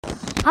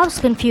I was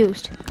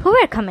confused. Who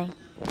were coming?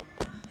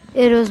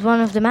 It was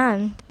one of the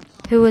men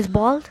who was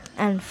bald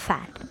and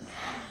fat.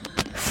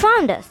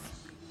 Found us.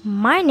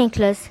 My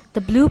necklace,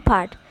 the blue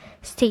part,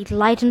 stayed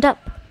lightened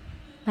up.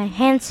 My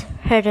hands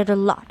hurted a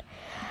lot.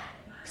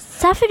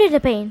 Suffocated the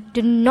pain,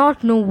 did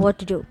not know what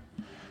to do.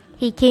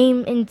 He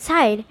came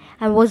inside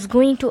and was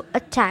going to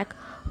attack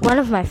one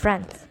of my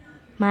friends.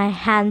 My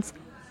hands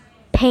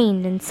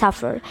pained and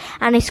suffered,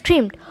 and I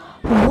screamed,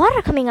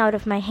 water coming out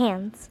of my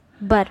hands,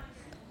 but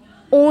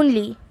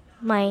only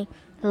my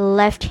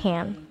left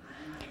hand.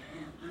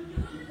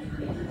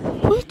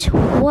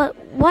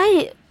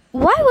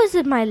 Why was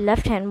it my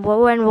left hand?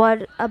 And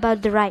what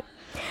about the right?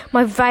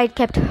 My right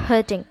kept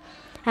hurting,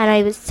 and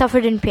I was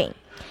suffered in pain.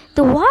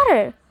 The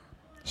water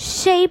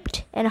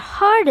shaped and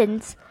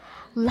hardens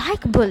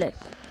like a bullet.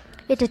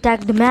 It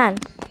attacked the man.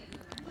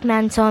 The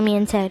man saw me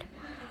and said,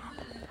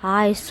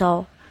 I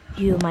saw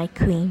you, my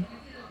queen.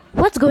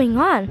 What's going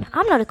on?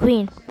 I'm not a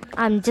queen.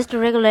 I'm just a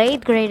regular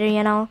 8th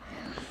grader.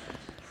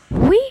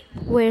 We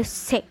were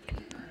sick,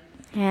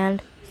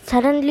 and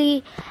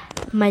suddenly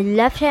my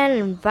left hand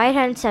and right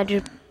hand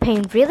started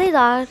pain really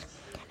loud,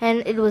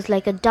 and it was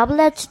like a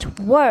double-edged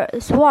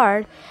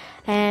sword,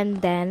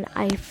 and then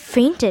I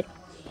fainted.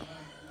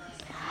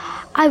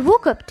 I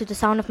woke up to the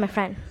sound of my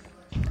friend.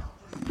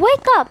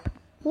 Wake up!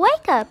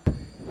 Wake up!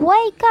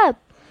 Wake up!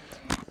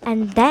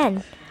 And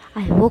then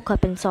I woke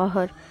up and saw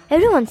her.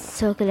 Everyone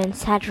circled and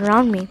sat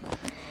around me.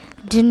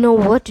 Didn't know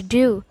what to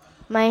do.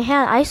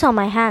 I saw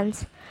my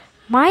hands.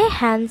 My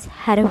hands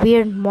had a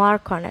weird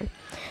mark on it,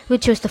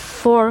 which was the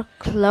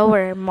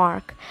 4-clover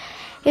mark.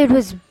 It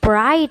was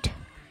bright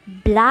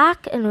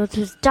black and it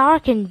was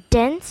dark and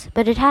dense,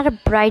 but it had a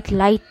bright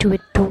light to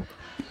it too.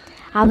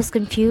 I was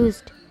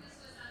confused.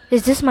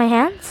 Is this my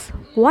hands?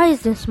 Why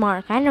is this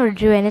mark? I never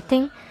drew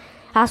anything.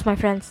 Asked my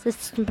friends, is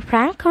this a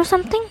prank or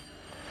something?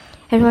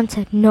 Everyone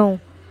said,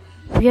 no,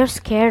 we are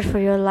scared for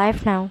your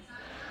life now.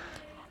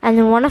 And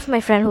then one of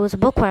my friends, who was a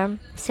bookworm,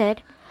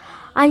 said,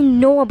 I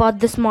know about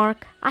this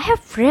mark. I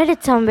have read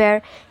it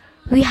somewhere.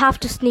 We have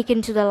to sneak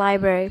into the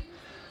library.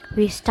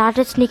 We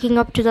started sneaking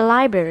up to the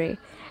library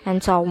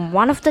and saw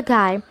one of the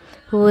guy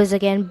who was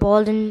again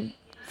bald and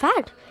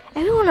fat.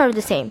 Everyone are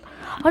the same.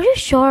 Are you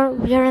sure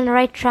we are on the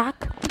right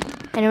track?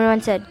 And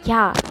everyone said,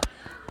 yeah.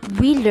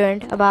 We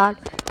learned about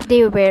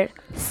there were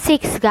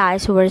 6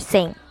 guys who were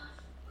same.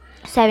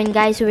 7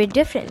 guys who were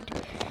different.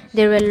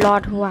 There were a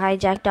lot who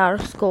hijacked our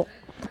school.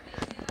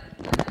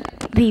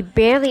 We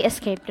barely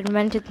escaped and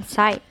went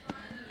inside.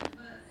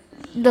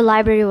 The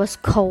library was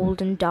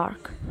cold and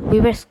dark.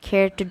 We were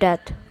scared to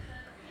death.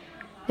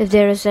 If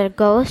there was a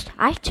ghost,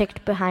 I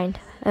checked behind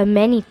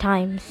many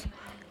times.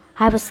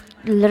 I was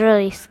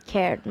literally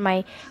scared.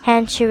 My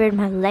hands shivered,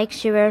 my legs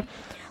shivered.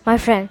 My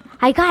friend,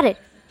 I got it,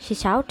 she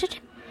shouted.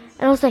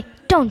 And I was like,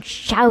 don't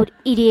shout,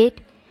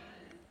 idiot.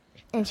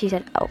 And she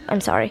said, oh,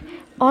 I'm sorry.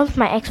 All of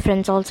my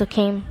ex-friends also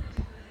came.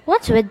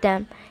 What's with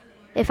them?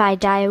 If I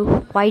die,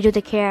 why do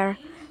they care?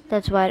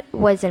 That's what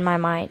was in my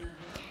mind.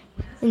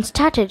 And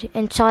started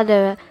and saw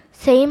the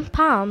same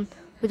palm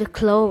with a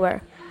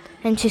clover.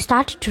 And she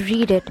started to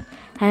read it.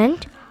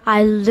 And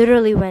I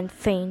literally went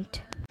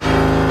faint.